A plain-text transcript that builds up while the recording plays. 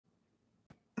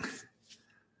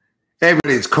Hey,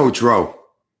 everybody, it's Coach Rowe.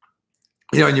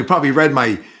 And you probably read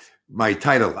my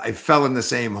title. I fell in the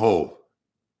same hole.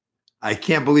 I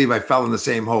can't believe I fell in the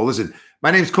same hole. Listen, my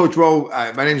name's Coach Rowe.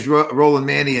 My name's Roland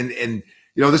Manny, and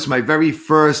this is my very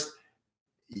first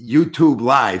YouTube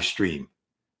live stream.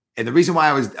 And the reason why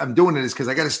I'm doing it is because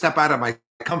I got to step out of my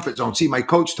comfort zone. See, my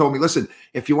coach told me, listen,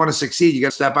 if you want to succeed, you got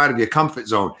to step out of your comfort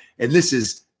zone. And this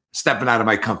is stepping out of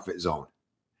my comfort zone.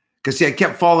 Because see, I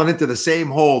kept falling into the same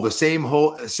hole,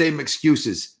 same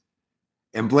excuses,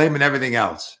 and blaming everything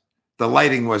else. The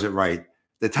lighting wasn't right.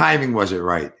 The timing wasn't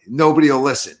right. Nobody will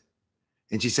listen.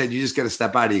 And she said, you just got to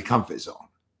step out of your comfort zone.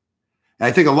 And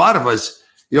I think a lot of us,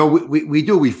 we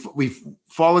do. We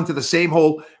fall into the same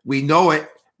hole. We know it,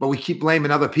 but we keep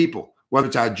blaming other people, whether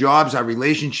it's our jobs, our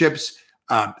relationships,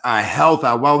 our health,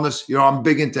 our wellness. I'm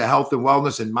big into health and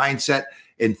wellness and mindset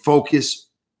and focus.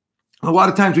 A lot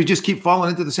of times we just keep falling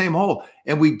into the same hole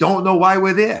and we don't know why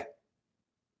we're there.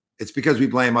 It's because we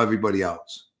blame everybody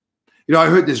else. I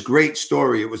heard this great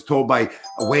story. It was told by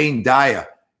Wayne Dyer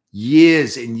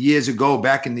years and years ago,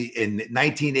 back in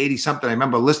 1980 something. I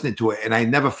remember listening to it and I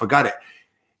never forgot it.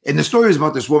 And the story is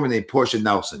about this woman named Portia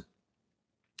Nelson.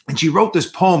 And she wrote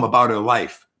this poem about her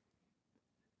life.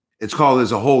 It's called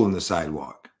There's a Hole in the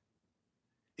Sidewalk.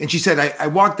 And she said, I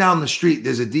walk down the street.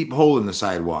 There's a deep hole in the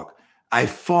sidewalk. I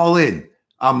fall in.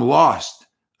 I'm lost.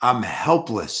 I'm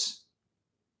helpless.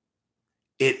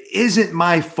 It isn't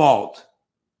my fault.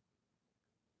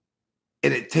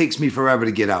 And it takes me forever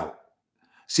to get out.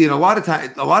 See, and a lot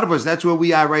of us, that's where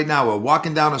we are right now. We're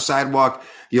walking down a sidewalk.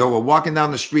 We're walking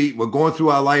down the street. We're going through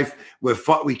our life. We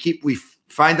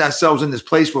find ourselves in this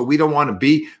place where we don't want to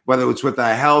be, whether it's with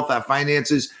our health, our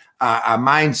finances, our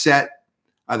mindset,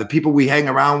 the people we hang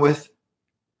around with.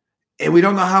 And we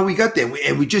don't know how we got there.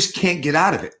 And we just can't get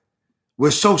out of it. We're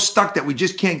so stuck that we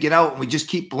just can't get out. And we just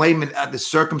keep blaming the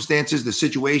circumstances, the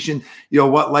situation,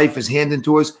 what life is handing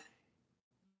to us.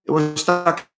 And we're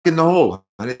stuck in the hole.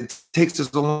 And it takes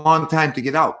us a long time to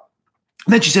get out.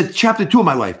 And then she said, chapter 2 of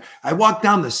my life. I walk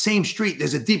down the same street.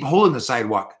 There's a deep hole in the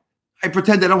sidewalk. I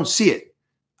pretend I don't see it.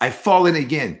 I fall in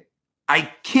again.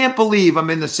 I can't believe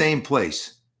I'm in the same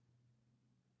place.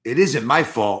 It isn't my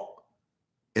fault.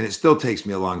 And it still takes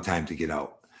me a long time to get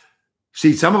out.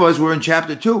 See, some of us were in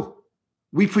chapter 2.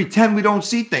 We pretend we don't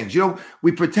see things.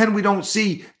 We pretend we don't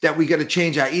see that we got to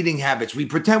change our eating habits. We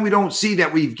pretend we don't see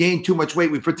that we've gained too much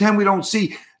weight. We pretend we don't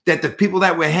see that the people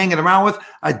that we're hanging around with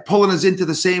are pulling us into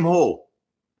the same hole.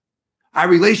 Our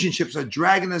relationships are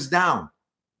dragging us down.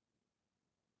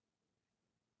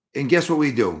 And guess what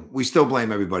we do? We still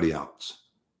blame everybody else.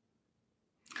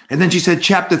 And then she said,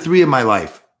 chapter 3 of my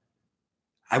life.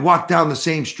 I walk down the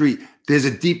same street. There's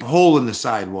a deep hole in the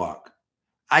sidewalk.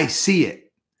 I see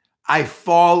it. I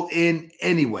fall in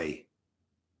anyway.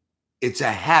 It's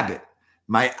a habit.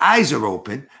 My eyes are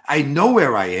open. I know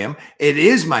where I am. It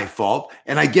is my fault.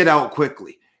 And I get out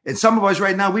quickly. And some of us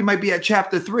right now, we might be at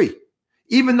chapter 3.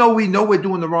 Even though we know we're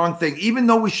doing the wrong thing, even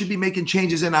though we should be making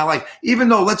changes in our life, even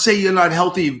though, let's say you're not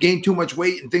healthy, you've gained too much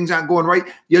weight and things aren't going right,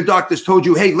 your doctor's told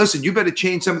you, hey, listen, you better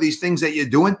change some of these things that you're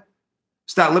doing.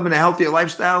 Start living a healthier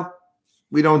lifestyle.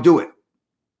 We don't do it.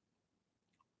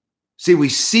 See, we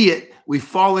see it. We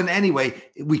fall in anyway.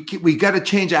 We got to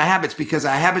change our habits because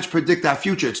our habits predict our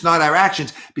future. It's not our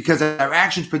actions, because our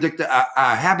actions predict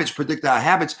our habits, predict our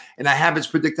habits, and our habits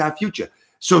predict our future.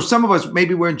 So some of us,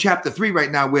 maybe we're in chapter 3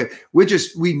 right now where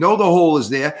we know the hole is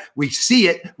there. We see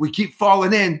it. We keep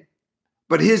falling in.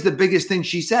 But here's the biggest thing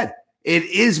she said. It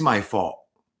is my fault.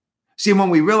 See,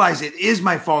 when we realize it is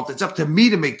my fault, it's up to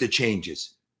me to make the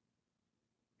changes.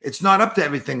 It's not up to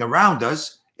everything around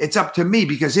us. It's up to me,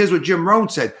 because here's what Jim Rohn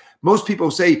said. Most people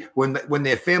say when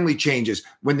their family changes,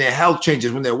 when their health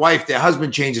changes, when their wife, their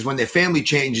husband changes, when their family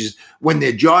changes, when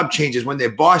their job changes, when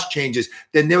their boss changes,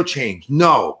 then they'll change.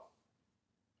 No.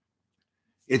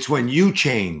 It's when you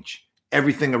change,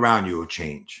 everything around you will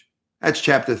change. That's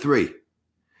chapter 3.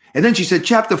 And then she said,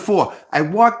 chapter 4, I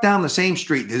walk down the same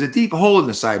street. There's a deep hole in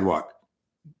the sidewalk.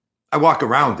 I walk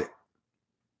around it.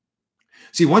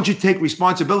 See, once you take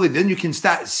responsibility, then you can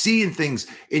start seeing things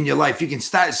in your life. You can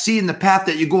start seeing the path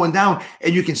that you're going down,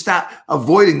 and you can start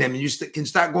avoiding them, and you can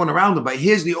start going around them. But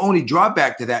here's the only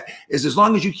drawback to that is, as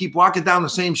long as you keep walking down the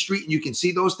same street and you can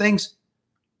see those things,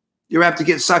 you're apt to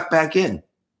get sucked back in.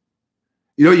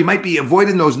 You might be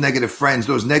avoiding those negative friends,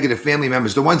 those negative family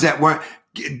members, the ones that weren't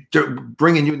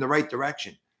bringing you in the right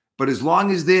direction. But as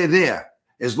long as they're there,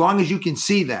 as long as you can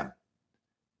see them,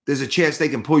 there's a chance they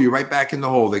can pull you right back in the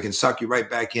hole. They can suck you right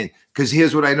back in. Because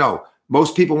here's what I know.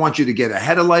 Most people want you to get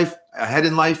ahead in life,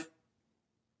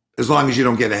 as long as you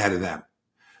don't get ahead of them.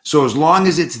 So as long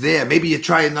as it's there, maybe you're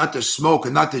trying not to smoke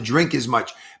and not to drink as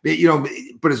much,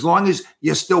 but as long as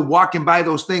you're still walking by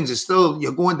those things, it's still,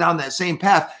 you're going down that same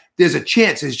path, there's a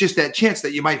chance, there's just that chance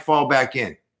that you might fall back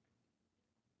in.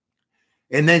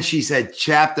 And then she said,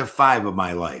 chapter 5 of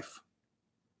my life,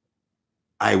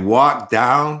 I walked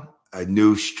down a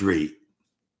new street.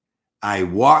 I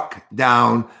walk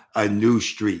down a new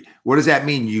street. What does that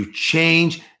mean? You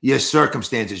change your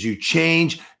circumstances. You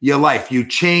change your life. You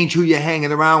change who you're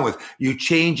hanging around with. You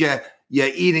change your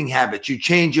eating habits. You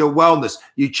change your wellness.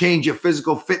 You change your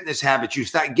physical fitness habits. You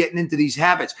start getting into these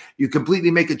habits. You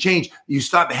completely make a change. You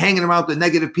stop hanging around with the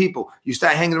negative people. You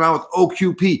start hanging around with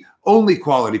OQP, only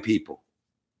quality people.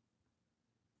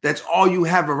 That's all you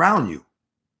have around you.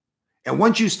 And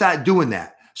once you start doing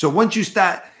that, so once you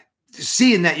start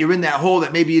seeing that you're in that hole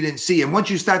that maybe you didn't see, and once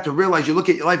you start to realize, you look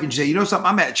at your life and you say, you know something,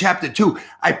 I'm at chapter 2.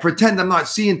 I pretend I'm not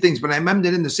seeing things, but I'm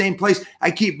ended in the same place. I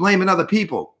keep blaming other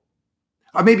people.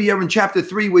 Or maybe you're in chapter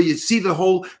 3 where you see the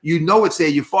hole, you know it's there,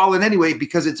 you fall in anyway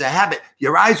because it's a habit.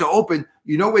 Your eyes are open,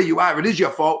 you know where you are, it is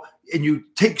your fault, and you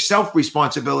take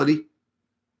self-responsibility.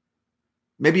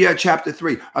 Maybe you're at chapter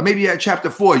 3, or maybe you're at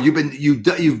chapter 4.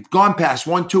 You've gone past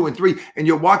 1, 2, and 3, and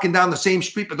you're walking down the same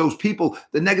street, but those people,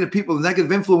 the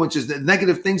negative influences, the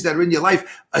negative things that are in your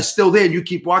life are still there, and you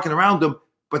keep walking around them,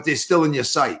 but they're still in your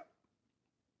sight.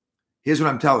 Here's what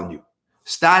I'm telling you.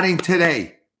 Starting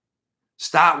today,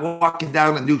 start walking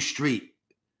down a new street.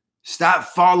 Start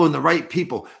following the right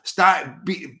people. Start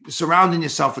surrounding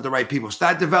yourself with the right people.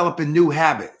 Start developing new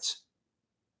habits,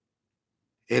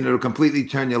 and it'll completely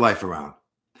turn your life around.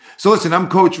 So listen, I'm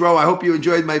Coach Rowe. I hope you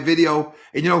enjoyed my video.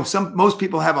 And most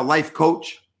people have a life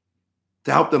coach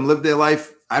to help them live their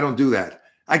life. I don't do that.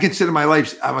 I consider my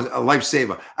life, I'm a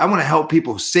lifesaver. I want to help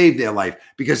people save their life,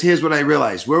 because here's what I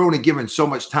realize. We're only given so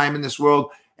much time in this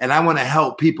world, and I want to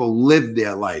help people live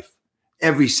their life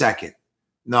every second,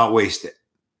 not waste it.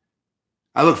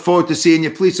 I look forward to seeing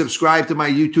you. Please subscribe to my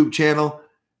YouTube channel,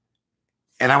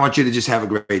 and I want you to just have a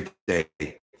great day.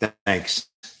 Thanks.